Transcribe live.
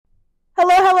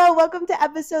welcome to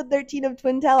episode 13 of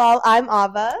Twin Tell All. I'm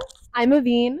Ava. I'm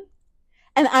Aveen.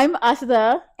 And I'm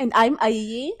Aseda. And I'm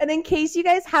Ayeyi. And in case you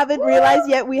guys haven't realized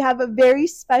yet, we have a very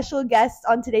special guest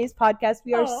on today's podcast.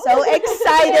 We are so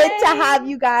excited to have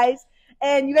you guys.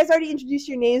 And you guys already introduced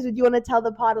your names, but do you want to tell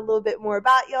the pod a little bit more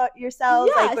about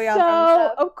yourselves? Yeah, where y'all from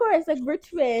and of course, we're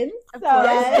twins. Of so course.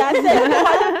 that's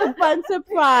part of the fun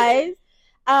surprise.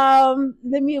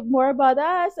 Let me more about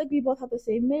us. We both have the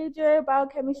same major,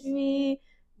 biochemistry.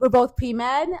 We're both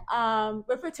pre-med.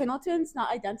 We're fraternal twins,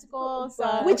 not identical.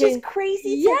 So which is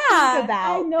crazy to think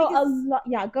about. I know a lot.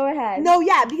 Yeah, go ahead. No,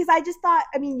 yeah, because I just thought,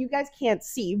 you guys can't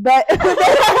see, but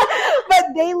but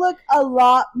they look a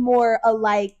lot more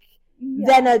alike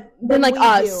than like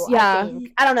us. Do, yeah.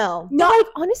 I don't know. No,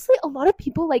 honestly, a lot of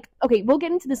people okay, we'll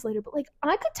get into this later, but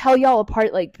I could tell y'all apart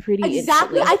pretty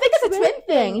exactly. instantly. I think it's a twin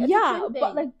thing. Yeah,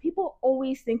 but people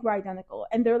always think we're identical,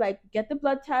 and they're get the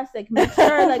blood test, make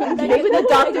sure, maybe the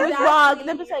doctor was wrong, and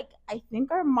then it's I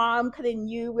think our mom could have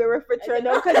knew we were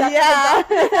fraternal because that's what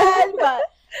the doctor said, but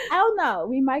I don't know.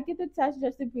 We might get the test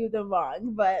just to prove them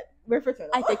wrong, but we're fraternal.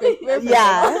 I think we're fraternal.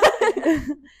 Yeah.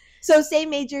 So same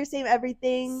major, same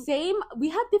everything. Same. We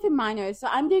have different minors. So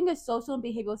I'm doing a social and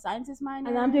behavioral sciences minor,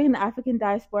 and I'm doing an African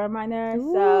diaspora minor.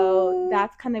 Ooh. So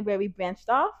that's kind of where we branched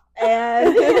off,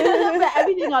 and but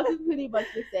everything else is pretty much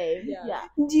the same. Yeah.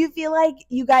 Do you feel like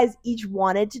you guys each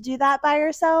wanted to do that by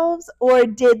yourselves, or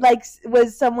did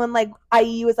was someone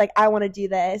Ayeyi was I want to do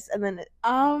this, and then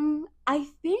I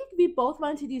think we both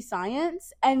wanted to do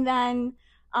science, and then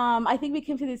I think we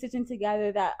came to the decision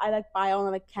together that I like bio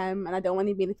and chem, and I don't want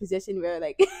to be in a position where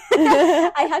I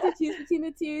had to choose between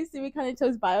the two, so we kind of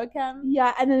chose biochem.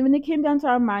 Yeah, and then when it came down to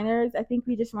our minors, I think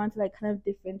we just wanted to kind of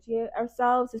differentiate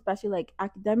ourselves, especially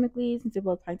academically, since we're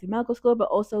both applying to medical school, but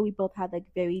also we both had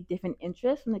very different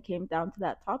interests when it came down to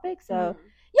that topic. So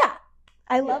yeah,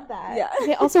 I love that. Yeah.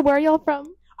 Okay. Also, where are y'all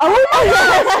from? Oh my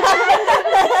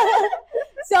God.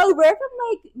 So we're from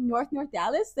North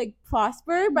Dallas,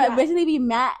 Prosper, but originally we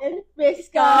met in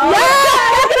Frisco. Yeah,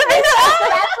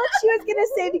 that's what she was gonna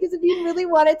say, because if you really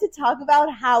wanted to talk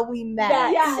about how we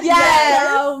met.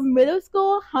 Yes. Middle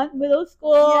school, Hunt Middle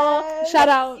School. Yes. Shout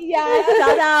out. Yeah,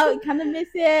 shout out. Kind of miss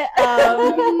it.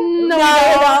 No,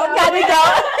 gotta go.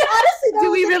 Honestly,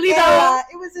 do we really know?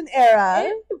 It was an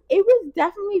era. It was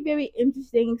definitely very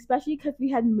interesting, especially because we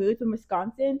had moved from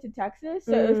Wisconsin to Texas,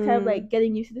 so it was kind of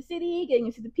getting used to the city, getting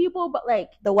used to the people, but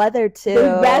the weather too.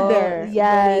 The weather,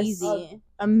 yes,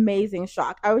 amazing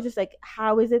shock. I was just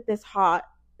how is it this hot?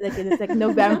 It's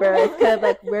November. It's kind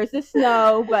of where's the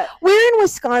snow? But we're in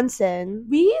Wisconsin.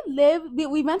 We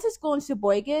went to school in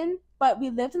Sheboygan, but we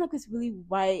lived in this really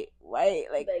white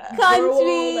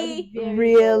country. Rural,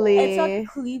 really?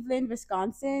 It's Cleveland,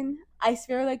 Wisconsin. I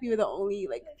swear we were the only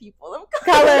people of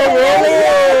color.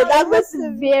 Really? That was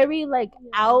very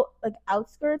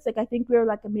outskirts. I think we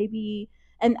were maybe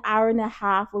an hour and a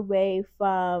half away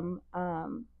from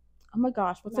oh my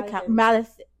gosh, what's the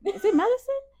Madison? Is it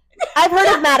Madison? I've heard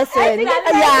of Madison.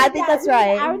 I think that's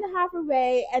right. An hour and a half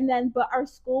away, and then but our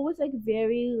school was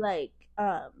very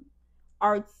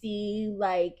artsy,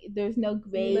 there's no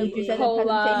grades. And so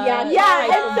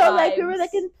we were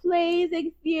in plays,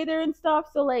 theater and stuff.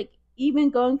 So even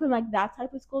going from that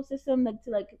type of school system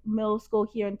to middle school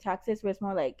here in Texas, where it's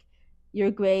more your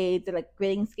grades and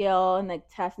grading scale and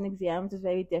tests and exams is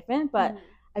very different. But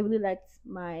I really liked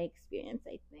my experience,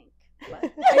 I think.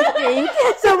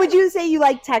 So would you say you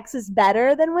like Texas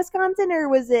better than Wisconsin, or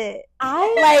was it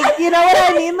you know what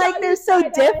I mean? They're so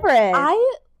different.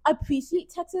 I appreciate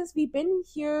Texas. We've been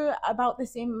here about the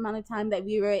same amount of time that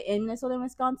we were in Minnesota and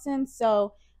Wisconsin,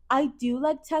 so I do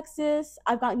like Texas.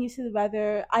 I've gotten used to the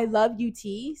weather. I love UT,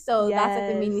 so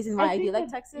that's the main reason why I do like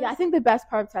Texas. Yeah, I think the best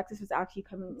part of Texas was actually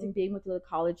coming and being with the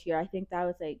college here. I think that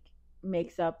was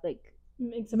makes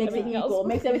everything equal.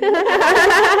 Makes everything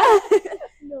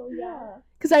No, yeah.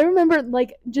 Because I remember,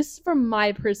 just from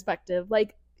my perspective,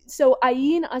 so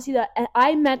Ayeyi and Aseda,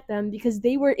 I met them because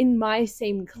they were in my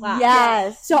same class.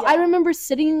 Yes. So I remember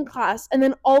sitting in class, and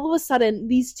then all of a sudden,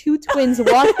 these two twins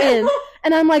walk in,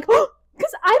 and I'm like, oh,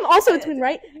 because I'm also a twin,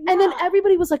 right? Yeah. And then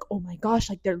everybody was like, oh my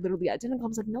gosh, they're literally identical. I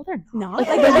was like, no, they're not. No,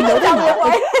 they're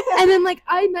not. And then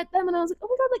I met them, and I was like, oh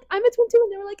my god, I'm a twin too.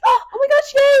 And they were like, oh my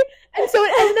gosh, yay. And so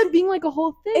it ended up being a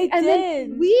whole thing.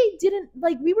 Then we didn't,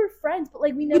 we were friends, but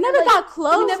we never got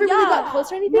close. We never really got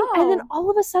close or anything. No. And then all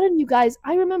of a sudden, you guys,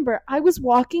 I remember I was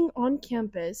walking on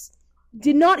campus,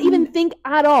 did not even think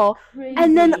at all. Crazy.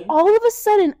 And then all of a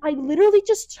sudden, I literally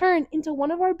just turned into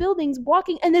one of our buildings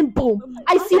walking, and then boom,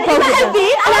 I see both of them.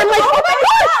 And I'm like, oh my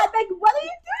god, what are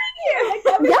you doing here?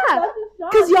 Yeah.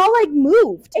 because y'all like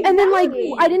moved, and then like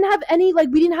Exactly. I didn't have any like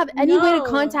we didn't have any way to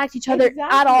contact each other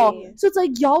at all. So it's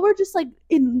like y'all were just like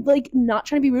in like not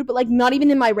trying to be rude, but like not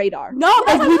even in my radar. No,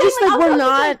 like we just like we're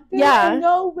not. Yeah,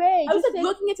 no way. I was like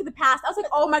looking into the past. I was like,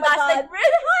 oh my gosh, like we're in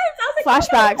times. I was like,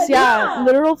 flashbacks. Yeah,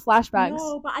 literal flashbacks.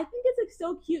 No, but I think it's like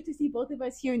so cute to see both of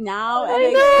us here now.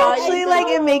 I know. Actually, like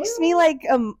it makes me like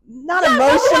not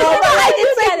emotional, but like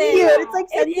it's like cute. It's like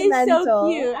sentimental. It's so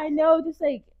cute. I know, just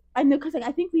like I know, cause like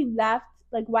I think we left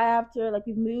like right after like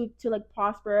we moved to like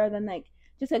Prosper, and then like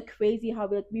just like crazy how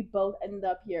we both ended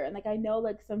up here. And like I know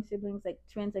like some siblings like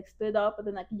twins like split up, but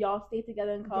then like y'all stayed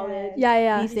together in college.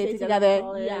 Yeah. We stayed together in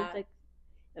college. Yeah. Like,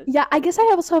 yeah, I guess I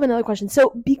also have another question. So,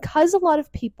 because a lot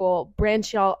of people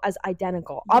branch y'all as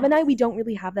identical, Av and I, we don't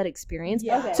really have that experience.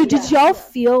 Yeah. Okay, so, did y'all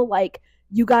feel like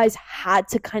you guys had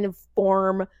to kind of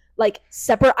form like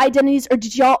separate identities, or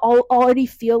did y'all already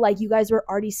feel like you guys were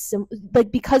already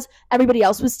like because everybody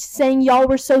else was saying y'all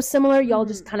were so similar, y'all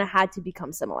just kind of had to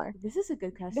become similar? This is a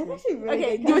good question. That's actually really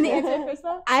okay. good. Do you want to answer it first,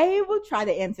 though? I will try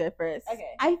to answer it first. Okay.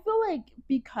 I feel like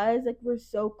because like we're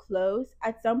so close,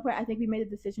 at some point I think we made a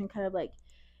decision kind of like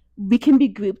we can be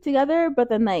grouped together, but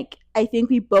then like I think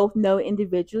we both know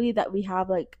individually that we have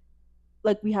like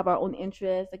we have our own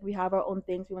interests, like we have our own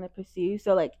things we want to pursue.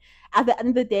 So like at the end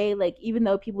of the day, like even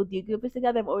though people do group us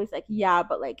together, I'm always like, yeah,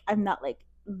 but like I'm not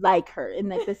like her in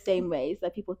like the same ways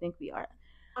that people think we are.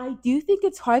 I do think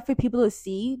it's hard for people to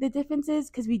see the differences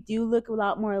because we do look a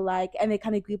lot more alike and they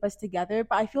kind of group us together.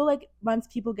 But I feel like once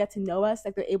people get to know us,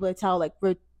 like they're able to tell like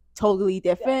we're totally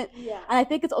different. Yeah. And I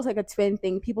think it's also like a twin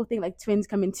thing. People think like twins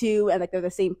come in two and like they're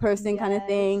the same person kind of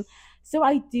thing. So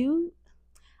I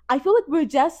feel like we're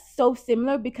just so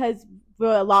similar because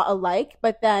we're a lot alike.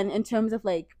 But then in terms of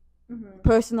like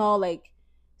personal like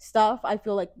stuff, I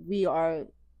feel like we are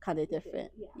kind of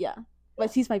different. Yeah.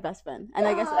 But she's my best friend, and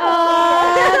I guess.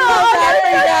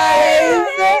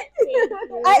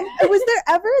 Was there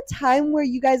ever a time where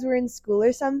you guys were in school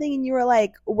or something, and you were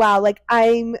like, "Wow, like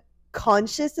I'm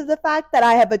conscious of the fact that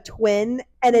I have a twin,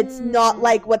 and it's not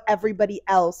like what everybody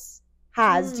else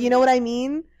has." Do you know what I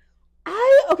mean?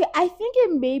 I think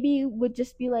it maybe would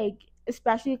just be like,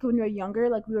 especially like when we were younger,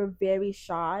 like we were very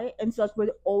shy, and so like we'd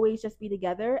always just be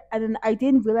together, and then I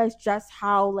didn't realize just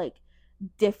how like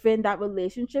different that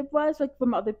relationship was like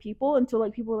from other people until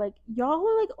like people were like, y'all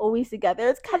were like always together.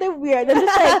 It's kind of weird. And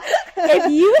just like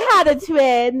if you had a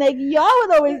twin, like y'all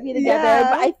would always be together.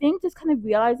 But I think just kind of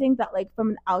realizing that like from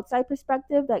an outside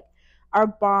perspective, like our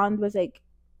bond was like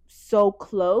so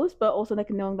close, but also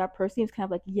like knowing that person is kind of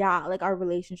like, yeah, like our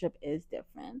relationship is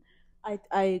different. I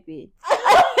agree.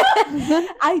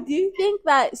 I do think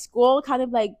that school kind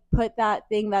of like put that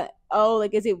thing that, oh,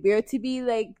 like is it weird to be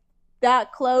like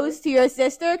that close to your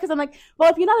sister? Because I'm like,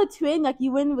 well, if you're not a twin, like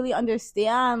you wouldn't really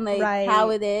understand like how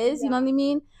it is. You know what I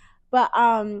mean? But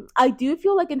I do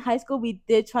feel like in high school we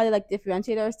did try to like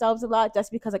differentiate ourselves a lot,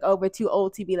 just because like, oh, we're too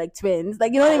old to be like twins.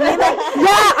 Like, you know what I mean? Like,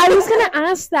 yeah, I was gonna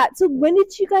ask that. So when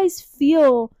did you guys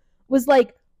feel was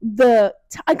like the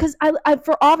because I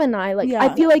for Av and I like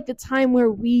I feel like the time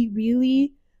where we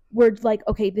really were like,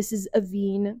 okay, this is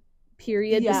Aveen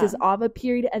period, this is Ava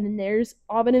period, and then there's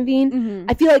Ava and Aveen.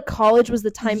 I feel like college was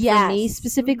the time for me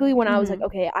specifically when I was like,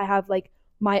 okay, I have like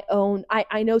my own,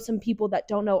 I know some people that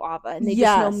don't know Ava and they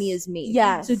just know me as me.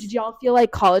 So did y'all feel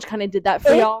like college kind of did that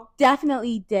for y'all?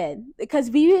 Definitely did,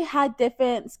 because we had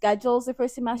different schedules the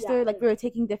first semester. Like we were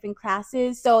taking different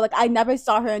classes, so like I never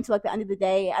saw her until like the end of the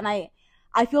day. And I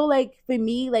feel like for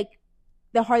me, like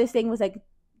the hardest thing was like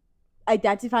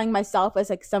identifying myself as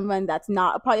like someone that's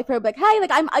not a part of her, but like, hey,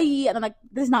 like I'm Ayeyi, and I'm like,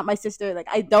 this is not my sister, like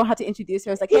I don't have to introduce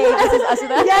her. It's like, hey, this is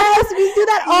Aseda. Yes, we do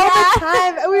that all the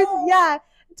time. We're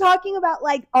talking about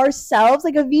like ourselves,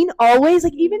 like Aveen always,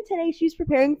 like even today she was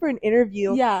preparing for an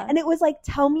interview, and it was like,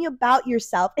 tell me about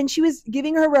yourself, and she was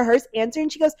giving her rehearsed answer,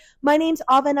 and she goes, my name's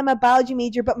Ava and I'm a biology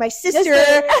major, but my sister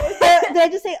did I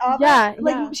just say Ava?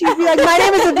 She would be like, my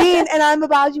name is Aveen and I'm a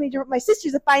biology major, but my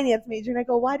sister's a finance major. And I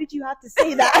go, why did you have to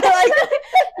say that?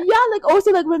 Like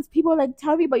also like when people like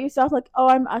tell me about yourself, like, oh,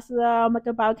 I'm Aseda, I'm like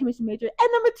a biochemistry major and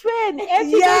I'm a twin, and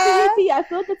she goes to UT. I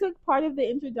feel like that's like part of the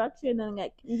introduction, and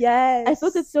like I feel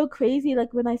like it's so crazy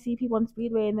like when I see people on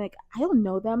Speedway and like I don't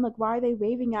know them, like why are they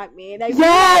waving at me? And I was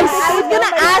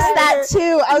gonna ask that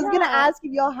too. I was gonna ask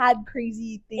if y'all had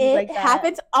crazy things like that. It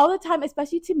happens all the time,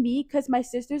 especially to me, because my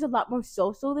sister's a lot more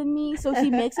social than me, so she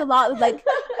makes a lot of like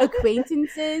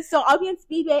acquaintances. So I'll be on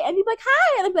Speedway and be like,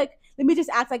 hi, and I'm like, let me just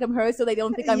act like I'm her so they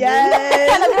don't think I'm rude.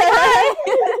 And I'm like, hi.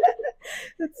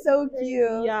 That's so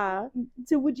cute. Yeah.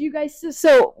 So would you guys,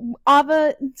 so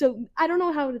Ava, so I don't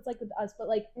know how it's like with us, but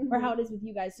like, or how it is with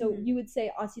you guys. So you would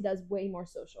say Aseda is way more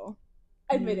social.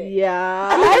 Admit it.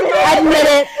 Yeah. Admit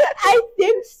it. I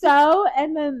think so.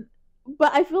 And then,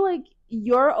 but I feel like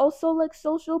you're also like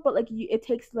social, but like it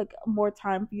takes like more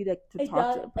time for you to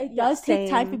talk to. It does take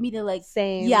time for me to like.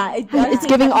 Same. Yeah, it does. It's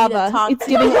giving Ava. It's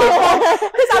giving Ava.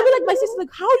 Because I would like my sister's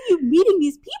like, how are you meeting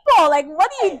these people? Like, what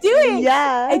are you doing?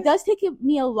 Yeah. It does take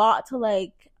me a lot to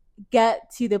like get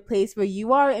to the place where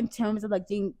you are in terms of like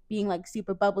being like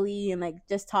super bubbly and like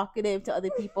just talkative to other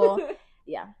people.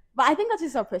 Yeah. But I think that's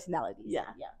just our personality. Yeah.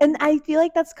 And I feel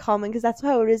like that's common because that's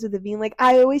how it is with Aveen. Like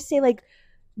I always say, like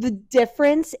the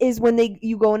difference is when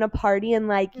you go in a party and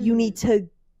like you need to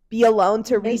be alone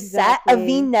to reset. Exactly.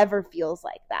 Aveen never feels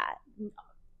like that.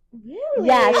 Really?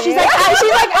 Yeah, she's like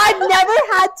I've never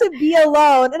had to be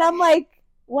alone, and I'm like,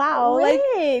 wow,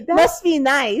 Wait, like must be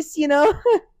nice, you know?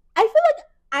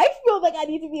 I feel like I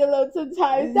need to be alone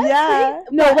sometimes. That's Yeah.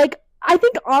 No, like I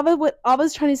think what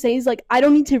Ava's trying to say is like I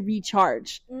don't need to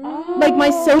recharge. Like my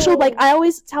social, like I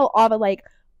always tell Ava, like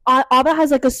Ava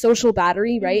has like a social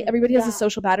battery, right? Everybody has a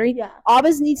social battery. Yeah.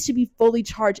 Ava's needs to be fully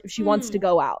charged if she wants to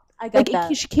go out. I get Like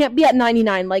that. she can't be at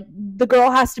 99. Like the girl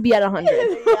has to be at 100.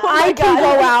 Oh I can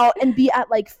go out and be at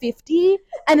like 50,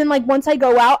 and then like once I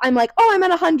go out, I'm like, oh, I'm at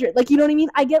 100. Like you know what I mean?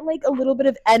 I get like a little bit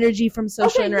of energy from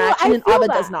social interaction, and Ava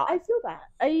does not. I feel that.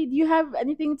 Do you have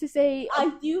anything to say?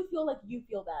 I do feel like you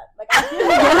feel that. Like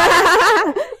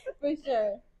I feel for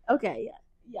sure. Okay, yeah.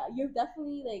 Yeah, you're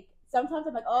definitely like. Sometimes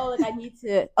I'm like, oh, like I need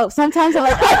to. Oh, sometimes I'm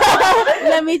like,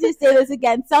 let me just say this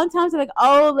again. Sometimes I'm like,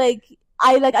 oh, like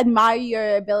I like admire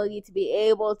your ability to be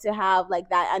able to have like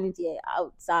that energy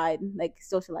outside, like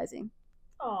socializing.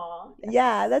 Aw.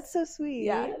 Yeah, that's so sweet.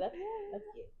 Yeah, that's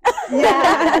cute.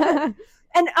 Yeah.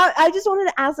 And I just wanted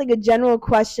to ask like a general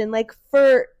question, like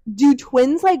do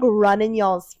twins like run in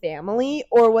y'all's family,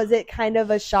 or was it kind of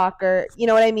a shocker? You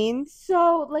know what I mean?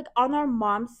 So, like on our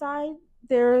mom's side,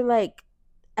 there are like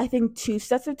I think 2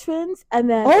 sets of twins, and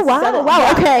then Oh wow!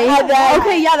 yeah. Okay, And then-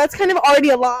 okay, yeah, that's kind of already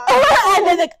a lot. and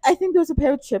then like I think there was a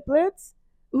pair of triplets,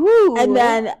 Ooh, and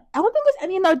then I don't think there's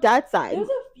any on our dad's side. There's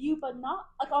a few, but not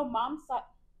like our mom's side.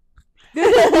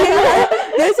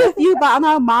 There's a few, but on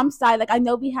our mom's side, like I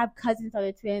know we have cousins that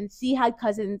are twins. She had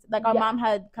cousins, like our mom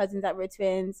had cousins that were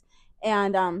twins,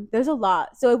 and there's a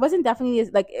lot. So it wasn't definitely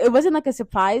like it wasn't like a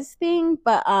surprise thing,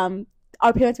 but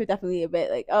our parents were definitely a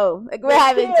bit like, oh, like we're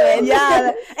having twins.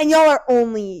 Yeah. And y'all are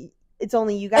it's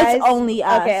only you guys? It's only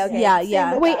us. Okay.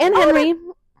 Yeah. wait, and Henry,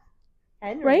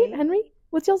 Henry. right? Henry,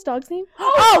 what's y'all's dog's name?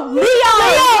 Oh, Leo!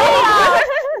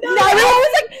 No, I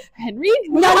was like Henry.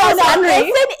 No.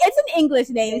 Henry. It's an English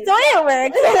name, so it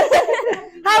works.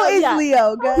 How is Yeah.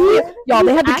 Leo? Good. Y'all,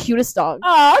 they have the cutest dog.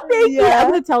 Oh, thank you. Yeah. I'm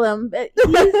gonna tell him.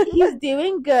 He's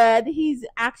doing good. He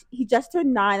just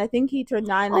turned 9. I think he turned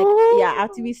 9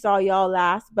 after we saw y'all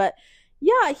last. But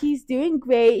yeah, he's doing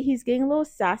great. He's getting a little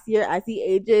sassier as he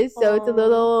ages, so it's a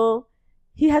little.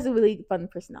 He has a really fun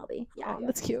personality. Yeah,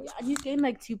 That's cute. Yeah, he's gained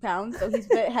like 2 pounds, so he's a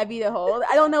bit heavy to hold.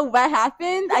 I don't know what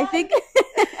happened. I think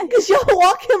Because y'all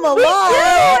walk him a lot.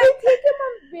 I take him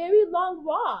on very long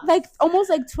walks. like almost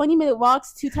like 20-minute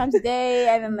walks 2 times a day,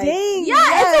 and then like Dang,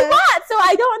 it's a lot. So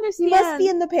I don't understand. He must be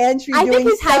in the pantry I doing think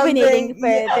he's hibernating for the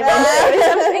winter or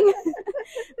something.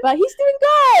 But he's doing good.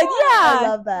 I Yeah.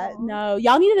 love that. No,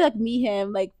 y'all need to like meet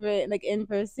him like for like in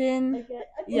person.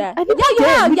 Yeah. I think we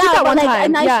did. We did that but, one like,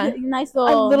 time. A nice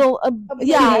little.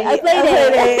 Yeah, a play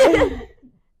date.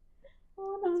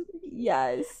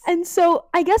 Yes. And so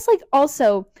I guess like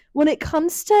also when it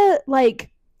comes to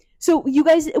like, so you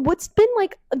guys, what's been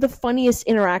like the funniest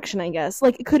interaction? I guess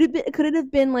like could it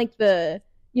have been like the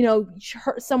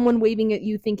someone waving at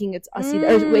you thinking it's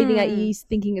Aseda, or waving at you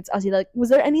thinking it's Aseda. Like, was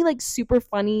there any like super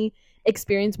funny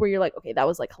experience where you're like, okay, that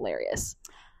was like hilarious?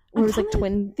 Or it was like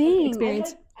twin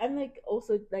experience? I'm like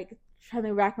also like trying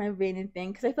to rack my brain and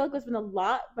think because I feel like there's been a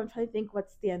lot, but I'm trying to think what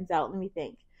stands out. Let me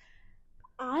think.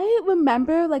 I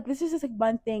remember like this is just like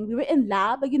one thing. We were in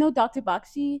lab, like Dr.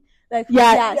 Bakshi. Like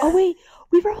Yes. Oh wait,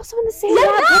 we were also in the same lab.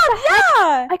 What the heck?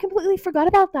 Yeah. I completely forgot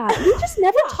about that. We just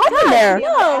never talked in there.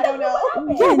 No. I don't know.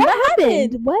 Yeah, what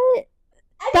happened? What?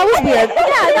 That was weird. Yeah,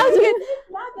 that was weird.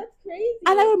 That's crazy.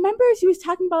 And I remember she was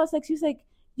talking about us like she was like,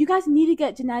 you guys need to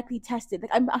get genetically tested. Like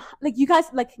I'm like you guys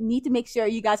like need to make sure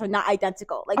you guys are not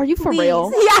identical. Like Are you for please.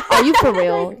 real? Yeah. Are you for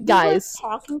real, We were guys?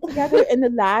 talking together in the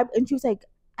lab, and she was like,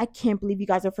 I can't believe you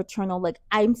guys are fraternal. Like,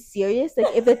 I'm serious.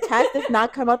 Like, if the test does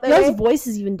not come out that Y'all's way, voice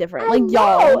is even different. I Like know.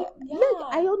 y'all.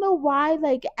 Like, I don't know why.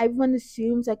 Like, everyone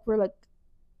assumes like we're like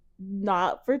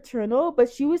not fraternal,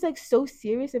 but she was like so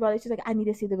serious about it. She's like, I need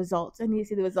to see the results. Are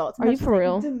you for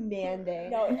real? Demanding.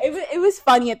 No, it was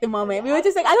funny at the moment. We were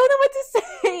just like, I don't know what to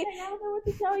say. I don't know what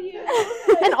to tell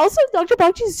you. And also, Dr.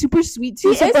 Bakchi is super sweet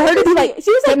too. So She for is her to be super like, sweet.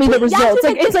 She was "Get me the results,"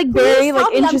 like it's like very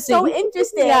like interesting. I'm so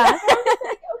interested. Yeah.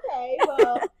 Okay,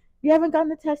 well, we haven't gotten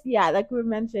the test yet, like we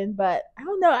mentioned, but I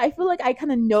don't know. I feel like I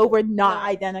kind of know we're not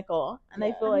identical, and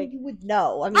I feel like you would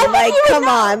know. I mean, I think like, you would come know.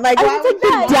 on, like, I why mean, would like the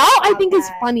you doubt lie I about think is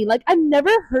that? funny. Like I've never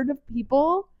heard of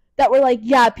people that were like,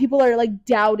 yeah, people are like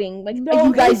doubting, like No,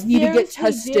 you guys they need to get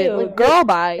seriously tested. do. Like, girl,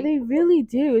 bye. they really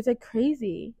do. It's like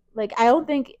crazy. Like I don't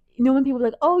think when people are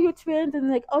like, oh, you're twins, and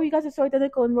like, oh, you guys are so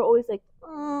identical, and we're always like,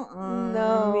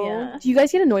 No. yeah. Do you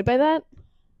guys get annoyed by that?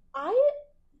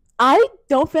 I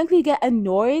don't frankly get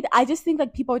annoyed. I just think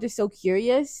like people are just so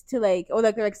curious to like, or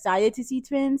like they're excited to see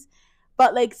twins.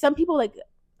 But like some people like,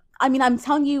 I mean, I'm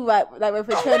telling you what, like we're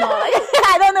fraternal. Like,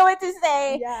 I don't know what to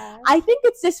say. Yeah. I think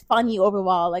it's just funny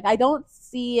overall. Like I don't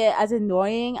see it as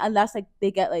annoying unless like they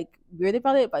get like weird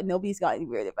about it. But nobody's gotten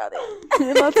weird about it.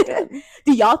 That's good.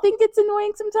 Do y'all think it's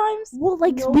annoying sometimes? Well,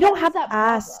 like we don't have that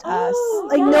Asked us. Oh,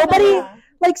 Like, yeah. nobody,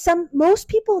 like, most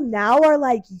people now are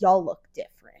like, y'all look different.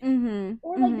 Mm-hmm.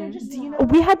 Or like, they're just, you know.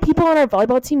 We had people on our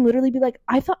volleyball team literally be like,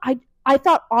 I thought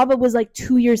Ava was like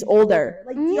 2 years older.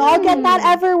 Like, do y'all get that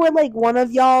ever where like one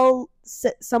of y'all,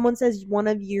 someone says one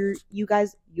of you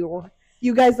guys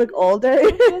look older?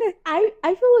 I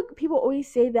feel like people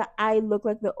always say that I look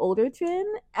like the older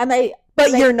twin, and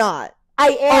But like, you're not. I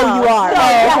am. Oh, you are. No, Oh,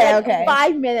 yeah, okay, like, okay.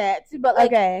 5 minutes, but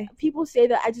like Okay. people say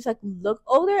that I just like look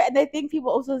older, and I think people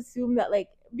also assume that like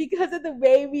because of the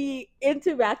way we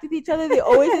interact with each other, they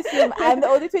always assume I'm the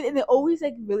older twin, and it always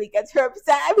like really gets her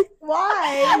upset. I mean,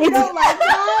 Why? You don't like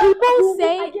that? People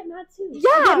say, I get mad too. yeah,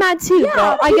 I get mad too,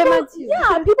 girl. I get mad too.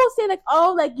 Yeah, people say like,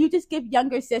 oh, like you just give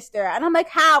younger sister, and I'm like,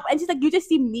 how? And she's like, you just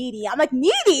seem needy. I'm like,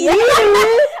 needy. I'm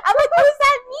like, what does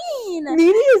that mean?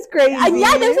 Needy is crazy.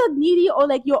 Yeah, there's like needy, or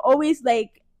like you're always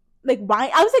like why?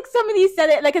 I was like, somebody said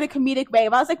it like in a comedic way,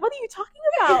 but I was like, what are you talking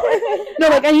about? No,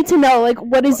 like I need to know, like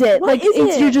what is it? What like is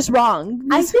it's it? you're just wrong.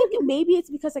 I think maybe it's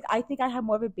because like I think I have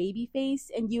more of a baby face,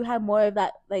 and you have more of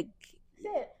that like.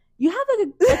 You have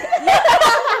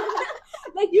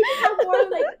like you have more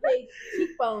like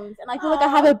cheekbones, and I feel like I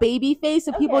have a baby face,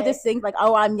 so people just think like,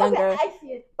 oh, I'm younger. Okay, I see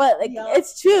it. But like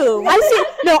it's true.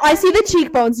 I see the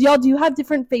cheekbones. Y'all do have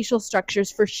different facial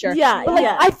structures for sure. Yeah, But like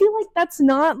yeah. I feel like that's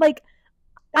not like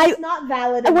That's not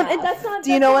valid I wouldn't- enough. that's not-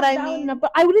 Do you know what I mean? enough,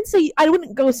 but I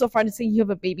wouldn't go so far to say you have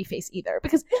a baby face either,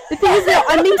 because the thing is, no,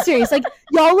 I'm being serious. Like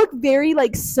y'all look very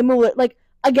like similar. Like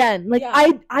again, like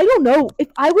Yeah. I don't know if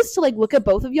I was to like look at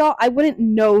both of y'all, I wouldn't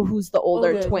know who's the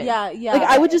older twin. Yeah, yeah. Like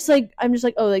I would just like I'm just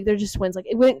like, oh, like they're just twins. Like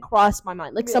it wouldn't cross my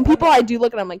mind. Like some people I do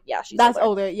look and I'm like, yeah, she's That's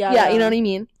older. older. Yeah, Yeah, you know what I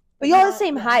mean? But y'all the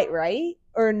same height, right?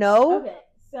 Or no? Okay,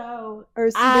 so Or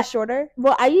is she shorter?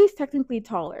 well, Ayeyi's technically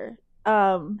taller.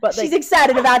 But like, She's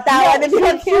excited about that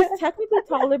one. she's technically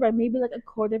taller by maybe like a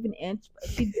quarter of an inch. But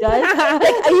she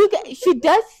does she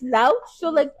does slouch, so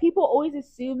like people always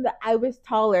assume that I was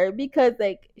taller because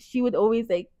like she would always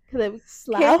like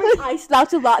Slouch? I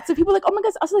slouch a lot, so people are like, oh my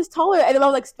gosh, Aseda is taller, and then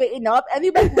I'll like straighten up, and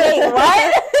they're like, wait,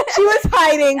 what? She was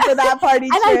hiding for that party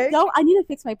trick. And I need to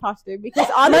fix my posture because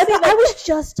honestly, I was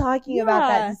just talking about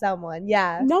that Yeah. to someone.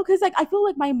 Yeah. no, because like I feel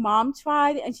like my mom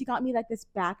tried and she got me like this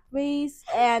back brace,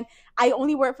 and I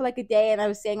only wore it for like a day, and I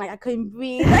was saying like I couldn't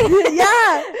breathe.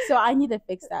 Yeah. So I need to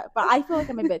fix that, but I feel like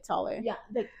I'm a bit taller. yeah,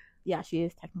 like Yeah, she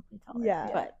is technically taller. Yeah.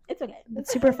 But it's okay.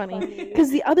 That's super funny.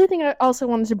 Because the other thing I also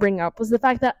wanted to bring up was the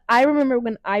fact that I remember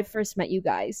when I first met you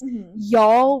guys,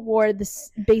 y'all wore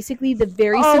this basically the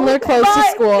very similar clothes to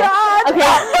school. Okay,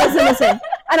 listen.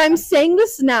 And I'm saying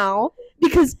this now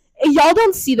because y'all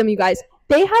don't see them, you guys.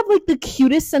 They have like the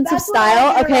cutest sense of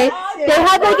style. Okay, they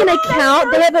have like an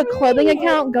account. They have a clothing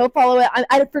account. Go follow it.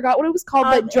 I forgot what it was called,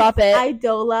 but drop it.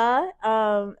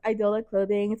 Idola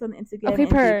clothing. It's on Instagram. Okay,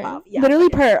 and per. Depop. Yeah. Literally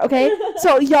per. Okay,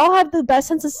 so y'all have the best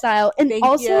sense of style, and Thank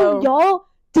also you. y'all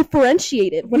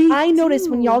differentiated. When We I noticed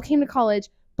when do. y'all came to college,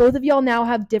 both of y'all now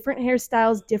have different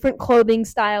hairstyles, different clothing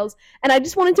styles, and I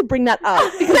just wanted to bring that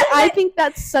up because I think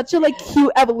that's such a like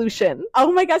cute evolution.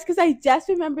 Oh my gosh, because I just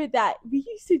remembered that we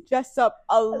used to dress up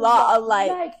a lot alike.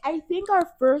 Like I think our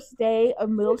first day of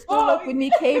middle school, like when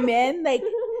we came in, like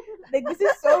this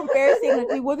is so embarrassing. Like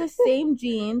we wore the same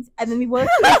jeans, and then we wore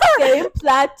the same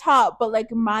plaid top, but like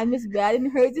mine was red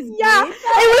and hers is Yeah, green.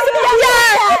 it was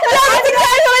that's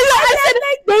exactly what I said.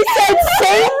 They said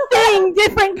same thing,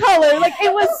 different color. Like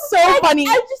it was so funny.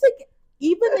 I just like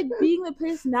even like being the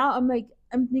person now, I'm like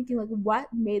I'm thinking like, what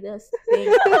made us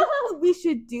think we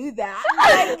should do that?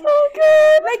 Like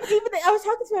even I was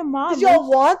talking to my mom. Did y'all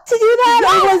want to do that?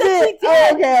 Or was it?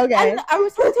 Oh, okay. And I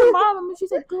was talking to my mom, and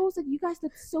she's like, "Girls, like you guys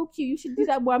look so cute. You should do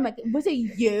that more." I'm like, "Was it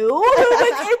you who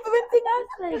was influencing us?"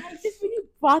 Like, just when you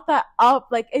brought that up,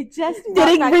 like it just did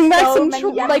it bring back some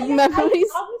memories?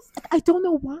 I don't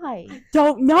know why.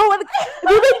 Don't know. Like,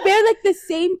 we would wear like the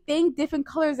same thing, different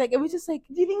colors. Like it was just like.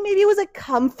 Do you think maybe it was a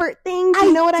comfort thing? Do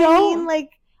you know what I mean?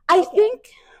 Like, I think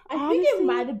it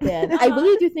might have been. I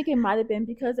really do think it might have been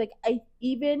because like I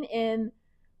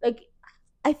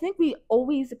think we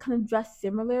always kind of dressed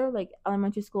similar, like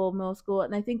elementary school, middle school,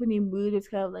 and I think when we moved, it's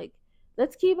kind of like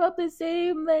let's keep up the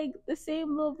same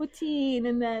little routine,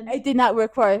 and then it did not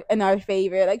work in our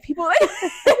favor. Like people, like I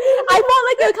felt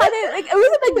like it kind of like it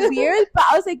wasn't like weird, but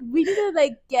I was like we need to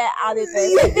like get out of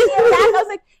this. Like, I was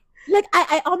like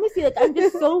I honestly like I'm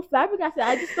just so flabbergasted.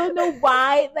 I just don't know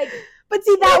why. Like, but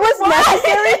see, that was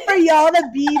necessary for y'all to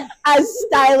be as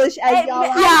stylish as y'all.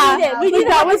 We needed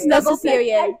that was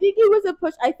necessary. I think it was a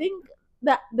push. I think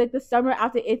that like the summer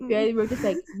after 8th grade, we were just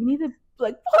like we need to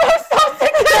like put ourselves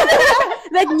together.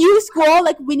 Like new school,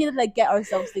 like we need to like get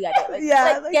ourselves together. Like,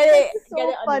 get it. So get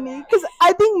it funny because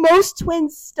I think most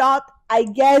twins stopped. I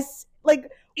guess like.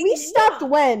 We stopped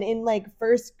when? In like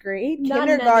first grade?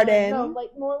 Kindergarten? No,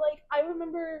 like more like I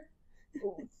remember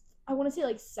I want to say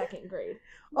like second grade.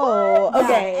 Oh,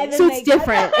 okay. Yeah. So it's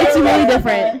different. It's really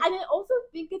different. And I also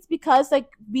think it's because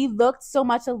like we looked so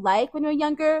much alike when we were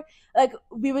younger. Like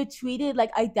we were treated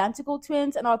like identical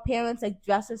twins, and our parents like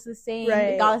dressed us the same,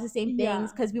 got us the same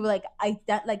things because we were like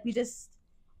we just.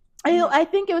 I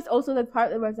think it was also the part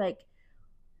that was like.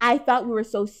 I thought we were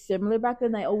so similar back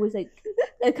then. I always like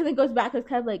it kind of goes back. It's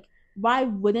kind of like why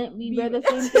wouldn't we wear the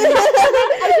same thing?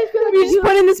 I just feel like you just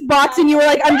put in this box and you were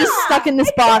like, I'm just stuck in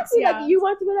this box. Yeah. Like you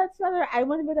want to wear that sweater, I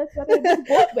want to wear that sweater. We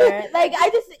both wear it. Like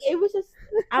it was just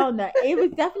I don't know. It was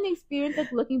definitely an experience.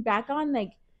 Like looking back on,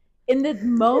 like in the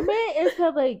moment, it's kind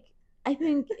of like. I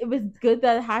think it was good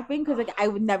that it happened because like I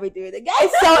would never do it again.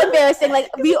 It's so embarrassing.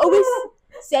 Like we always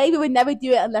say we would never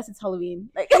do it unless it's Halloween.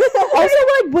 Like also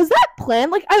like was that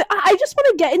planned? Like I just want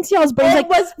to get into y'all's brains. Like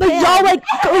was like y'all like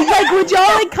would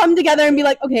y'all like come together and be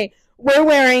like, okay, we're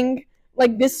wearing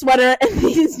like this sweater and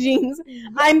these jeans.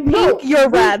 I'm pink, you're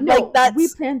red. Like that's we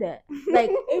planned it. Like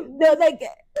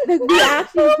we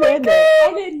actually planned it.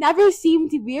 And it never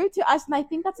seemed weird to us, and I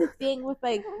think that's the thing with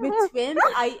twins.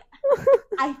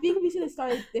 I think we should have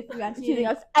started differentiating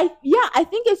us. I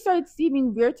think it started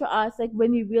seeming weird to us like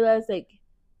when we realized like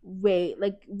wait,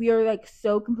 like we are like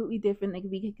so completely different. Like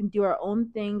we can do our own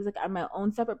things. Like I'm my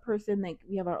own separate person. Like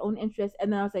we have our own interests.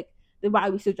 And then I was like, then why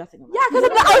are we still dressing alike? Yeah, because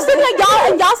I was thinking like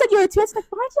y'all said you were twins. Like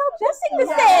why aren't y'all dressing the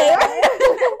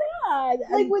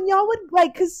same? Like when y'all would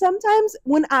like, because sometimes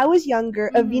when I was younger,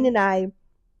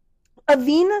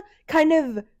 Aveen kind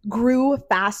of grew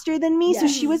faster than me, so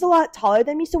she was a lot taller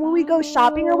than me. So when we go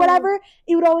shopping or whatever,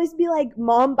 it would always be like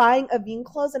mom buying Aveen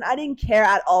clothes, and I didn't care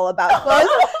at all about clothes.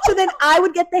 So then I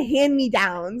would get the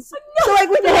hand-me-downs. So like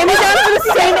when the hand-me-downs were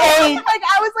the same age, like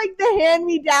I was like the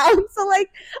hand-me-down. So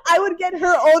like I would get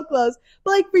her old clothes.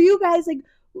 But like for you guys, like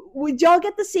would y'all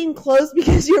get the same clothes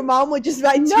because your mom would just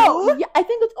buy two? No, yeah, I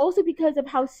think it's also because of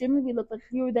how similar we look. Like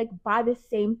we would like buy the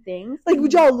same things. Like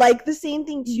would y'all like the same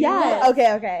thing too? Yeah.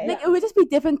 Okay. Like it would just be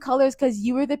different colors because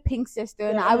you were the pink sister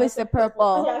and I was the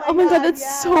purple. Oh my god,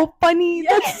 that's so funny.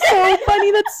 That's so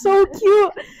funny. That's so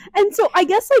cute. And so I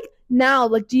guess like now,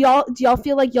 like do y'all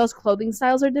feel like y'all's clothing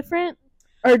styles are different,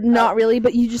 or not really?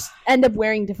 But you just end up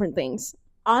wearing different things.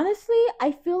 Honestly,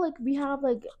 I feel like we have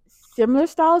like similar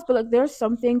styles, but like there are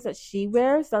some things that she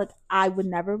wears that like I would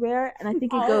never wear, and I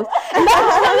think it goes wait,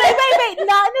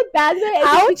 not in a bad way.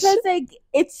 It's because like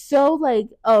it's so like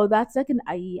that's like an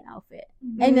Ayeyi outfit,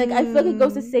 and like I feel like it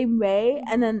goes the same way.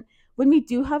 And then when we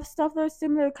do have stuff that are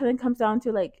similar, it kind of comes down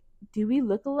to like, do we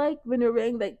look alike when we're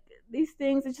wearing like these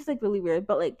things? It's just like really weird.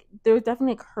 But like there's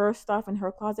definitely like her stuff in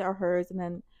her closet are hers, and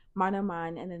then mine are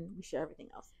mine, and then we share everything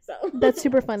else. So that's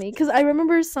super funny because I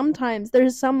remember sometimes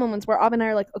there's some moments where Ava and I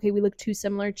are like, okay, we look too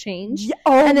similar, change. Yeah.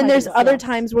 And then there's other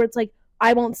times where it's like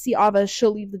I won't see Ava,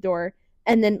 she'll leave the door,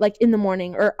 and then like in the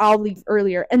morning, or I'll leave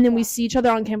earlier, and then we see each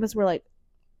other on campus. We're like,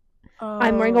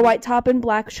 I'm wearing a white top and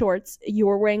black shorts.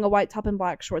 You're wearing a white top and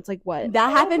black shorts. Like what?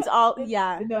 That happens all.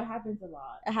 Yeah, no, it happens a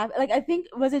lot. Like I think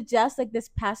was it just like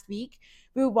this past week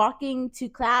we were walking to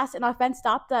class and our friend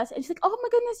stopped us and she's like, "Oh my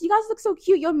goodness, you guys look so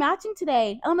cute. You're matching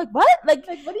today." And I'm like, "What? Like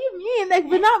what do you mean? Like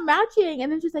we're not matching?"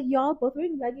 And then she's like, "Y'all both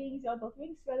wearing leggings. Y'all both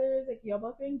wearing sweaters. Like y'all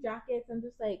both wearing jackets." I'm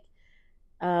just like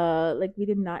we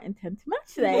did not intend to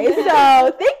match today.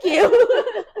 So thank you.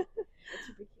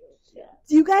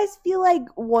 Do you guys feel like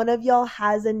one of y'all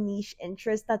has a niche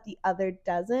interest that the other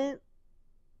doesn't?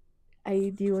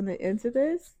 Do you want to answer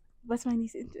this? What's my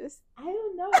niche interest? I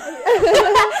don't know.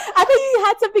 I think you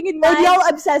had something in mind. Or do y'all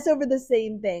obsess over the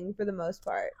same thing for the most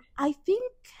part? I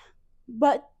think,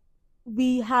 but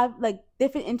we have like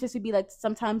different interests. Would be like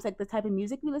sometimes like the type of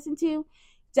music we listen to.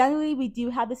 Generally, we do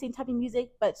have the same type of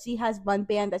music, but she has one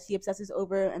band that she obsesses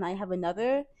over, and I have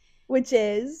another. Which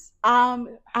is?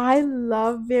 I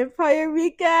love Vampire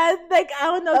Weekend. Like, I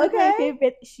don't know if my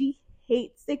favorite. She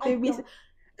hates like the recent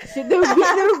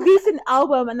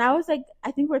album, and I was like,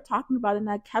 I think we're talking about it, and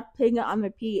I kept playing it on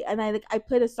repeat, and I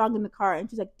played a song in the car, and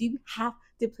she's like, do you have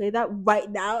to play that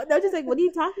right now? And I was just like, what are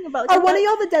you talking about? Like, are one of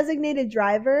y'all the designated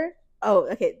driver? Oh,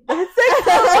 okay. That's like,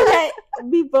 okay.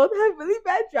 We both have really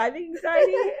bad driving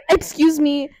anxiety. Excuse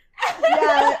me.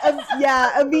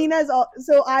 Avina's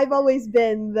so I've always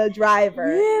been the driver.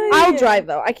 Really? I'll drive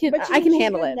though. I can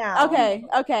handle it. Now.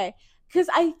 Okay. Because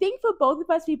I think for both of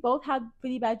us, we both have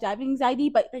pretty bad driving anxiety,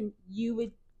 but then you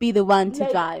would be the one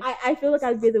to drive. I feel like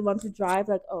I'd be the one to drive,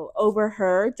 like, over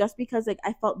her, just because, like,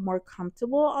 I felt more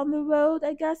comfortable on the road,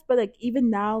 I guess. But, like, even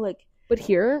now, like... But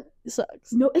here, it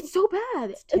sucks. No, it's so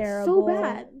bad. It's terrible. So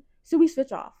bad. So we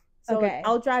switch off. So, like,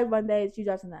 I'll drive one day, she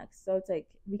drives the next. So it's, like,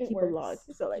 we keep a log.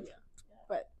 So, like...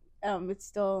 But, it's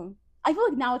still... I feel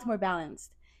like now it's more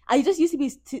balanced. I just used to be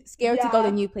scared to go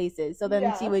to new places, so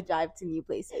then she would drive to new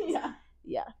places.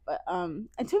 Yeah. But in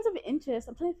terms of interest,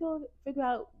 I'm trying to figure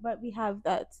out what we have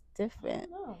that's different.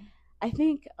 I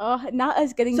think not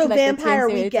us getting so to like Vampire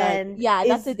the Weekend. Yeah,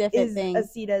 that's a different thing.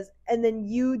 Aseda's, and then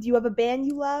do you have a band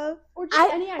you love, or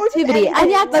just any activity?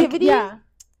 Any activity? Like,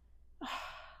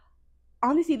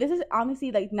 Honestly, this is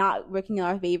like not working in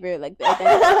our favor. Like, trying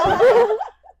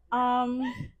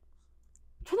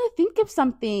to think of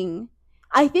something.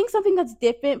 I think something that's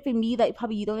different for me that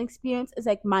probably you don't experience is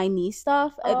like my knee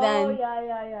stuff. And then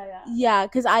yeah,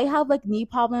 because I have like knee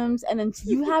problems, and then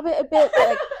you have it a bit. But,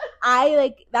 like I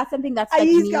like that's something that's like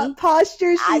Ayeyi's got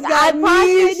posture. She's got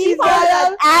knees. She's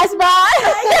got asthma.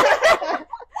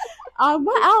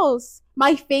 What else?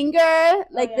 My finger,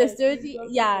 like the surgery.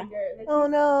 Yeah. Oh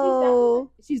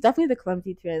no. She's definitely the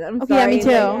clumsy twin. I'm sorry. Yeah, me too.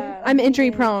 Yeah. I'm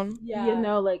injury prone. Yeah. You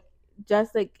know, like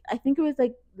just like I think it was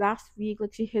like last week,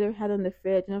 like she hit her head on the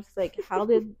fridge, and I was like, how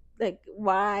did like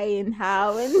why and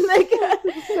how and like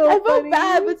so I felt funny.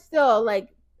 bad, but still like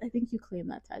I think you claim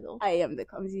that title. I am the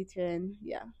clumsy twin.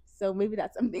 Yeah. So maybe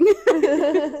that's something. Do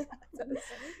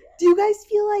you guys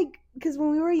feel like, because when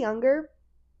we were younger,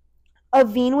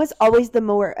 Avine was always the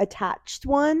more attached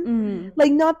one?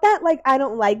 Like, not that like I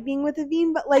don't like being with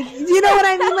Avine, but like, do you know what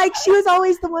I mean? Like, she was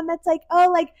always the one that's like, oh,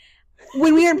 like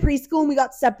when we were in preschool and we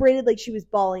got separated, like she was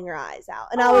bawling her eyes out,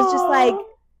 and I was just like,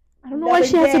 I don't know why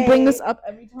she has to bring this up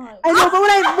every time. I know, but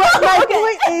my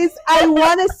point is, I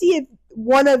want to see if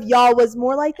one of y'all was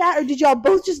more like that, or did y'all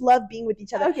both just love being with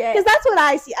each other? Okay, because that's what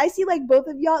I see. I see like both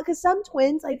of y'all, because some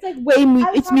twins, like, it's like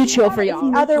it's mutual for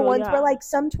y'all. Other ones where like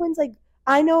some twins, like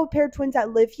I know a pair of twins that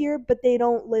live here, but they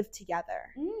don't live together,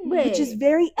 which is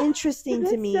very interesting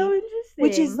to me. So interesting.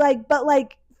 Which is like, but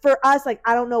like for us, like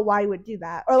I don't know why you would do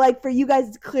that, or like for you guys,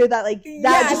 it's clear that like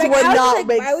that just like, would not like,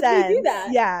 make why would sense. we do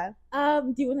that? Yeah.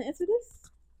 Do you want to answer this?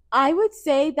 I would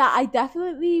say that I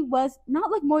definitely was not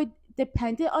like more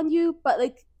dependent on you, but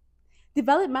like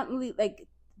developmentally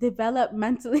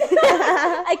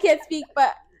I can't speak,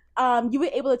 but you were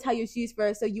able to tie your shoes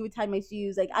first, so you would tie my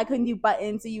shoes. Like I couldn't do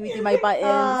buttons, so you would do my buttons.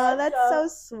 Oh, that's so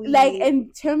sweet. Like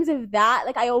in terms of that,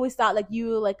 like I always thought like you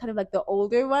were like kind of like the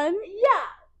older one. Yeah.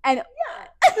 And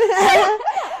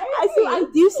I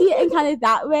do see it in kind of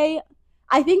that way.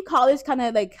 I think college kind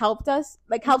of like helped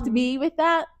me with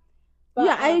that. But,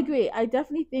 yeah, I agree. I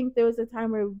definitely think there was a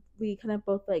time where we kind of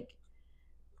both like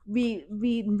we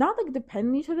not like depend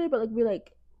on each other, but like we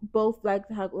like both like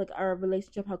how like our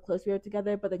relationship, how close we were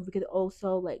together, but like we could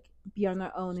also like be on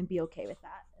our own and be okay with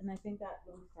that. And I think that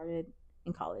really started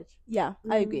in college. Yeah,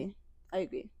 I agree.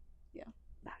 Yeah,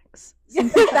 Facts.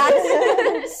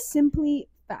 Simply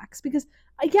facts, because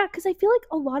I feel like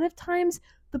a lot of times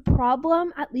the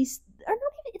problem, at least, or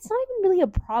not even, it's not even really a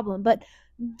problem, but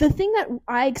the thing that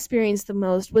I experienced the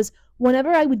most was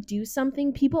whenever I would do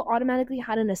something, people automatically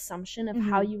had an assumption of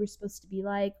how you were supposed to be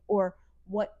like, or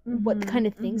what kind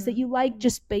of things that you like,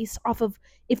 just based off of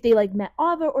if they like met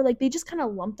Ava, or like they just kind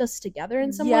of lumped us together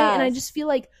in some way. And I just feel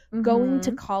like going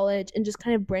to college and just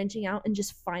kind of branching out and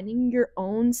just finding your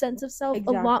own sense of self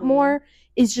a lot more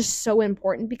is just so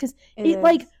important, because it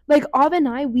like Ava and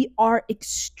I, we are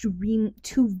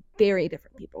two very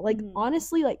different people. Like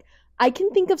honestly, like I can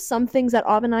think of some things that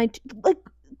Ava and I like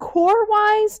core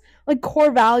wise, like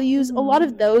core values, a lot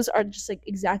of those are just like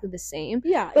exactly the same.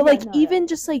 Yeah. But like even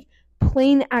just like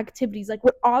plain activities, like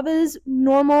what Ava's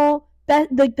normal,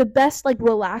 like the best like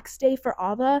relaxed day for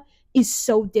Ava is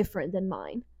so different than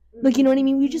mine. Like, you know what I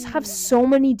mean? We just have so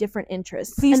many different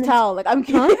interests. Please tell. Like, I'm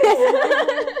kidding.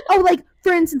 Oh, like,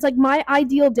 for instance, like, my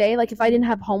ideal day, like, if I didn't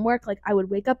have homework, like, I would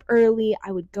wake up early,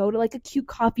 I would go to, like, a cute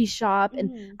coffee shop,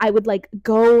 and I would, like,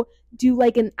 go do,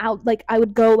 like, I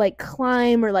would go, like,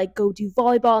 climb or, like, go do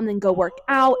volleyball and then go work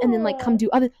out and then, like, come do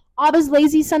Abba's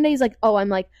lazy Sundays, like,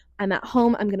 I'm at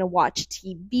home, I'm gonna watch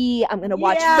TV, I'm gonna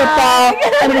watch football,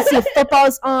 I'm gonna see if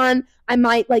football's on, I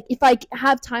might, like, if I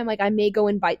have time, like, I may go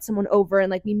invite someone over and,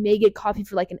 like, we may get coffee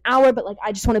for, like, an hour, but, like,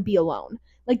 I just want to be alone.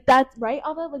 Like, that's right,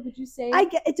 Ava? Like, would you say?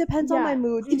 It depends on my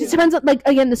mood. It just depends on, like,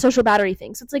 again, the social battery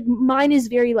thing. So it's, like, mine is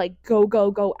very, like, go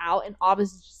out, and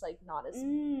Ava's is just, like, not as,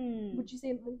 would you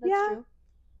say that's true?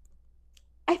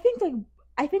 I think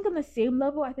on the same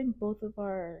level, I think both of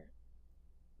our,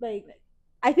 like,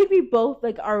 I think we both,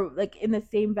 like, are, like, in the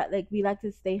same, like, we like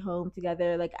to stay home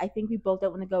together. Like, I think we both don't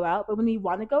want to go out. But when we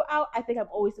want to go out, I think I'm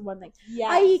always the one, like,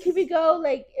 Ayeyi, can we go?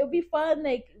 Like, it'll be fun.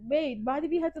 Like, wait, why did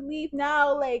we have to leave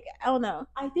now? Like, I don't know.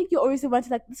 I think you always the one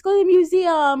to, like, let's go to the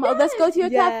museum. Or let's go to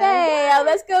your cafe. Or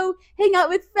let's go hang out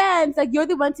with friends. Like, you're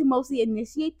the one to mostly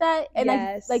initiate that.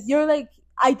 And, you're, like,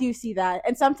 I do see that.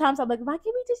 And sometimes I'm like, why can't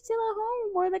we just chill at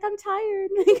home? Or, like, I'm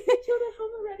tired. Like, I chilled at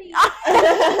home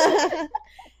already.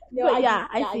 No, but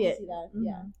I see it. See that. Mm-hmm.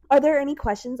 Yeah. Are there any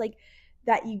questions like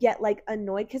that you get like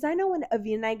annoyed? Because I know when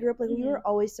Avi and I grew up, like we were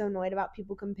always so annoyed about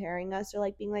people comparing us or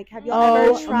like being like, have y'all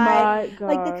ever tried?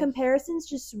 Like the comparison's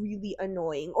just really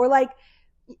annoying. Or like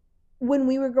when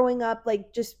we were growing up,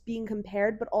 like just being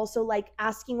compared, but also like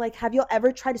asking like, have y'all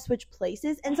ever tried to switch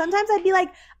places? And sometimes I'd be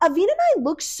like, Avina and I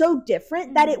look so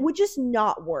different that it would just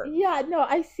not work. Yeah, no,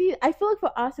 I feel like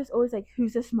for us it's always like,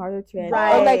 who's the smarter twin?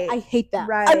 Right. Or like, I hate that.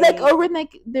 Right. And like, or when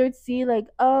like they would see like,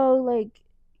 oh, like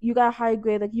you got a high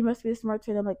grade, like you must be the smart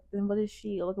twin. I'm like, then what is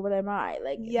she? Like, what am I?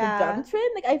 Like the dumb twin?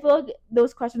 Like I feel like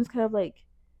those questions kind of like,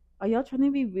 are y'all trying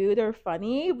to be rude or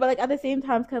funny? But like at the same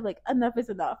time, it's kind of like enough is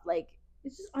enough. Like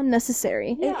it's just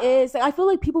unnecessary. Yeah. It is. Like I feel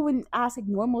like people wouldn't ask like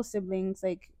normal siblings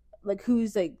like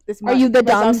who's like this. Are you the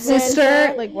dumb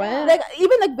sister? Like what? Like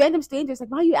even like random strangers.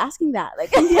 Like why are you asking that?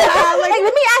 Like like let me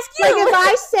ask you. Like if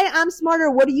I say I'm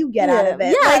smarter, what do you get out of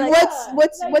it? Yeah, like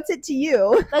what's it to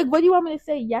you? Like what do you want me to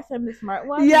say? Yes, I'm the smart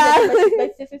one. Yeah. Like, my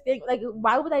sister thing. Like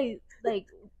why would I like?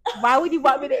 Why would you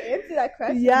want me to answer that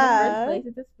question? Yeah. In the first place?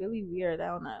 It's just really weird. I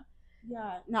don't know.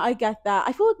 Yeah. No, I get that.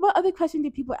 I feel like what other question do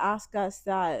people ask us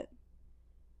that?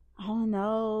 I don't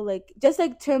know, like just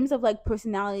like terms of like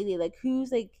personality, like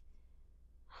who's like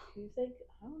I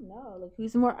don't know, like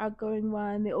who's the more outgoing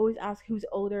one. They always ask who's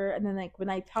older, and then like when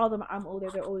I tell them I'm older,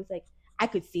 they're always like, I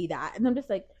could see that, and I'm just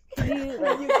like, you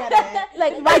get it.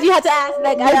 Like why'd you have to ask?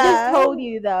 Like I just told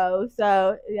you though.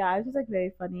 So yeah, it's just like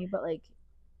very funny, but like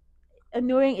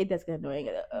annoying. It does get annoying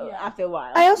after a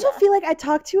while. I also feel like I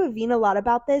talked to Avina a lot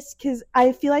about this because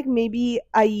I feel like maybe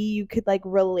you could like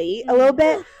relate a little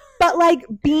bit. But, like,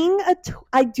 being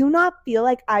I do not feel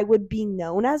like I would be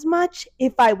known as much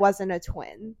if I wasn't a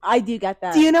twin. I do get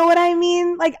that. Do you know what I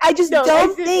mean? Like, I just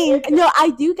don't think. No,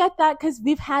 I do get that because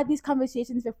we've had these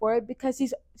conversations before because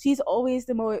she's always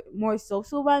the more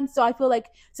social one. So I feel like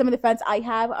some of the friends I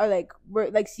have are, like,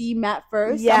 she met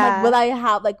first. Yeah. So I'm like, will I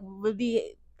have, like, would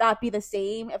that be the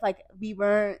same if, like, we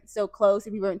weren't so close,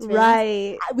 if we weren't twins?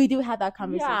 Right. We do have that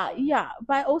conversation. Yeah.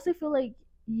 But I also feel like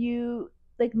you...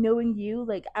 like knowing you,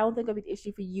 like I don't think it'll be an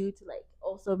issue for you to like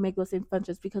also make those same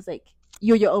friendships because like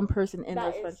you're your own person in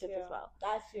those friendships as well.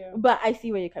 That's true. But I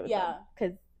see where you're coming from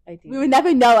because I do. We would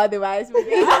never know otherwise. Would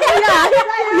we?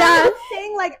 Yeah. I'm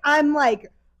saying like I'm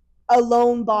like a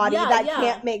lone body that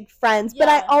can't make friends. But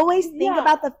I always think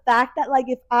about the fact that like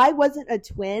if I wasn't a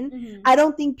twin, I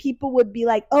don't think people would be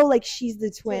like, oh, like she's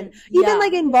the twin. Even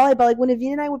like in volleyball, like when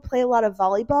Avina and I would play a lot of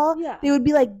volleyball, they would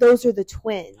be like, those are the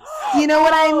twins. You know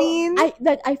what I mean? I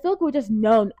feel like we're just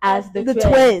known as the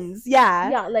twins. Yeah.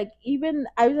 Yeah, like even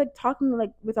I was like talking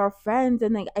like with our friends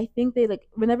and like I think they like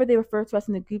whenever they refer to us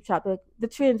in the group chat, they're like, the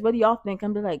twins, what do y'all think?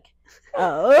 I'm just like,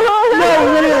 oh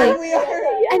no, literally.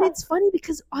 And it's funny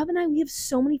because Av and I, we have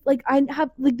so many, like I have,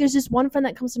 like there's this one friend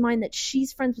that comes to mind that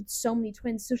she's friends with so many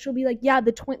twins. So she'll be like, yeah,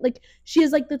 the twin, like she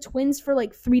is like the twins for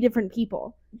like 3 different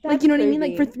people. That's like, you know crazy. what I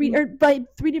mean? Like for 3, or by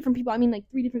 3 different people, I mean like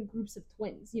 3 different groups of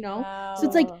twins, you know? Wow. So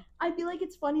it's like, I feel like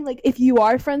it's funny, like if you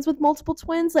are friends with multiple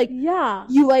twins, like yeah,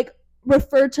 you like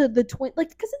refer to the twin, like,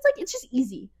 cause it's like, it's just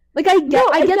easy. Like I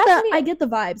get the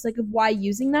vibes like of why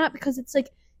using that because it's like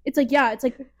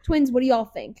twins, what do y'all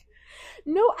think?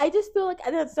 No, I just feel like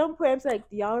at some point I'm like,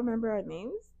 do y'all remember our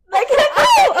names? Like,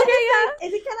 oh, okay,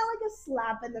 is it kind of like a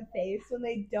slap in the face when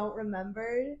they don't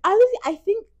remember? Honestly, I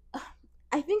think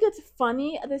it's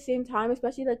funny at the same time,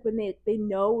 especially like when they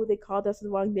know they called us the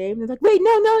wrong name. They're like, wait,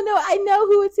 no, I know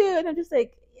who it's who, and I'm just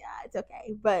like, yeah, it's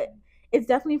okay. But it's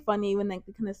definitely funny when like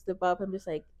they kind of slip up. I'm just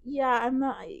like, yeah, I'm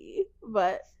not Ayeyi,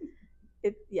 but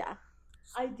yeah.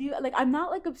 I do like. I'm not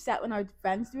like upset when our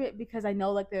friends do it because I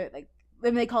know like they're like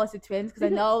when they call us the twins because I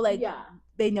know like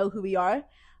they know who we are.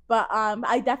 But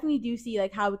I definitely do see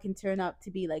like how it can turn up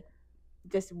to be like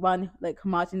just one like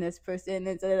homogenous person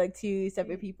instead of like two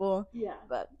separate people. Yeah.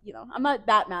 But you know, I'm not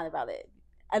that mad about it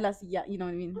unless you know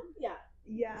what I mean. Yeah.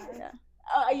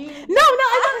 Are you? No, I'm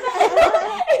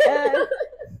not.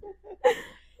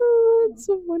 Oh, that's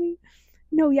so funny.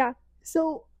 No, yeah.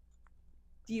 So,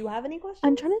 do you have any questions?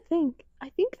 I'm trying to think. I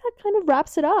think that kind of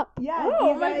wraps it up. Yeah.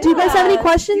 Do you guys have any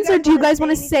questions, or do you guys want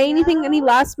to say anything? Any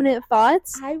last minute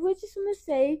thoughts? I would just want to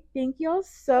say thank you all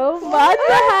so much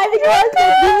for having us.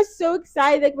 Like, we were so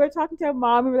excited. Like, we were talking to our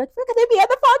mom, and we're like, "We're gonna be on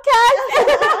the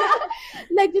podcast."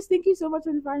 Like, just thank you so much for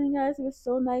inviting us. It was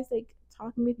so nice, like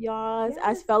talking with y'all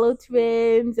as fellow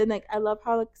twins, and like I love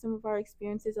how like some of our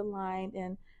experiences aligned.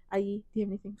 And Ayeyi, do you have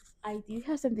anything? I do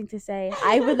have something to say.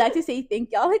 I would like to say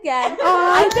thank y'all again.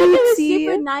 I think it was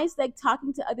super nice, like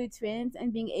talking to other twins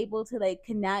and being able to like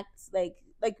connect, like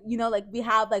you know, like we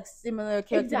have like similar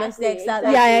characteristics that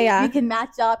like, we can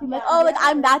match up. And like, oh, like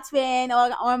I'm that twin,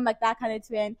 or I'm like that kind of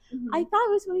twin. I thought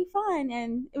it was really fun,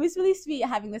 and it was really sweet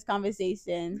having this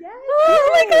conversation. Oh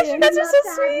my gosh, you guys are so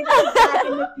sweet. Back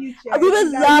in the future. We would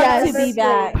love to be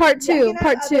back. Part two.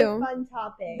 Fun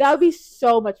topic. That would be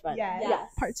so much fun.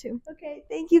 Yes. Part 2. Okay,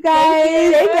 thank you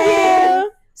guys. Thank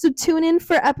you. So tune in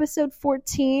for episode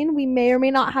 14. We may or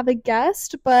may not have a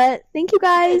guest, but thank you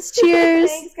guys. Cheers.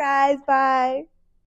 Thanks, guys. Bye.